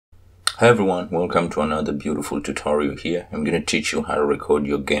Hi everyone, welcome to another beautiful tutorial here. I'm going to teach you how to record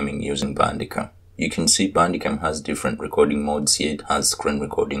your gaming using Bandicam. You can see Bandicam has different recording modes here. It has screen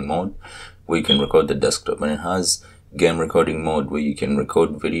recording mode where you can record the desktop, and it has game recording mode where you can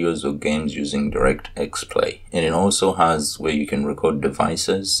record videos or games using DirectX Play. And it also has where you can record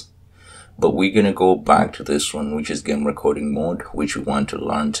devices. But we're going to go back to this one, which is game recording mode, which we want to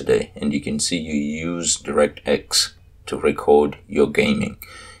learn today. And you can see you use DirectX to record your gaming.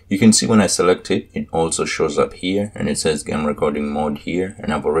 You can see when I select it, it also shows up here and it says game recording mode here,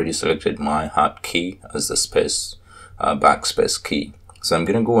 and I've already selected my hotkey as the backspace key. So I'm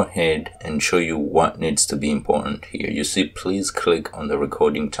going to go ahead and show you what needs to be important here. You see, please click on the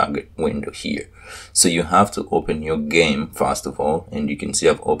recording target window here. So you have to open your game first of all, and you can see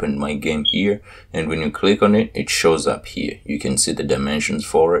I've opened my game here, and when you click on it, it shows up here. You can see the dimensions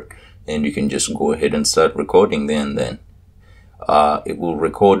for it, and you can just go ahead and start recording there and then. It will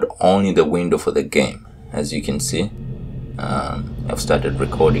record only the window for the game. As you can see, I've started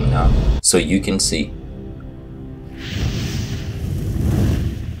recording now, so you can see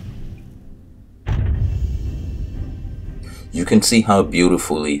how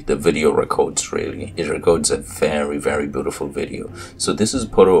beautifully the video records. Really, it records a very beautiful video. So this is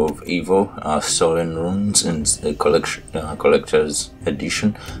Portal of Evil, Stolen Runes and collector's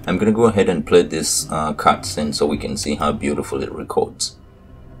edition. I'm gonna go ahead and play this cutscene so we can see how beautiful it records.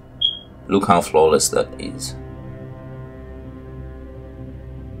 Look how flawless that is.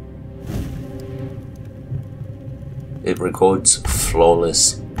 It records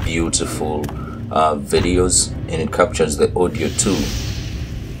flawless, beautiful videos, and it captures the audio too.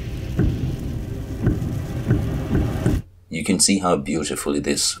 You can see how beautifully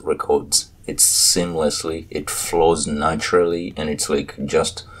this records. It's seamlessly, it flows naturally, and it's like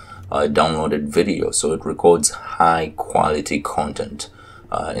just a downloaded video. So it records high quality content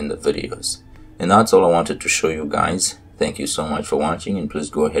in the videos. And that's all I wanted to show you guys. Thank you so much for watching, and please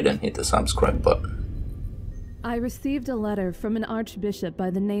go ahead and hit the subscribe button. I received a letter from an archbishop by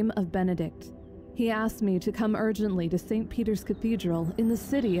the name of Benedict. He asked me to come urgently to St. Peter's Cathedral in the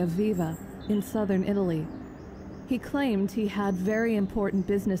city of Viva, in southern Italy. He claimed he had very important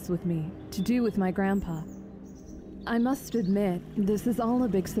business with me, to do with my grandpa. I must admit, this is all a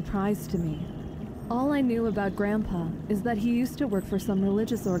big surprise to me. All I knew about Grandpa is that he used to work for some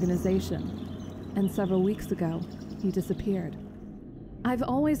religious organization, and several weeks ago, he disappeared. I've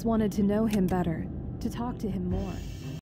always wanted to know him better, to talk to him more.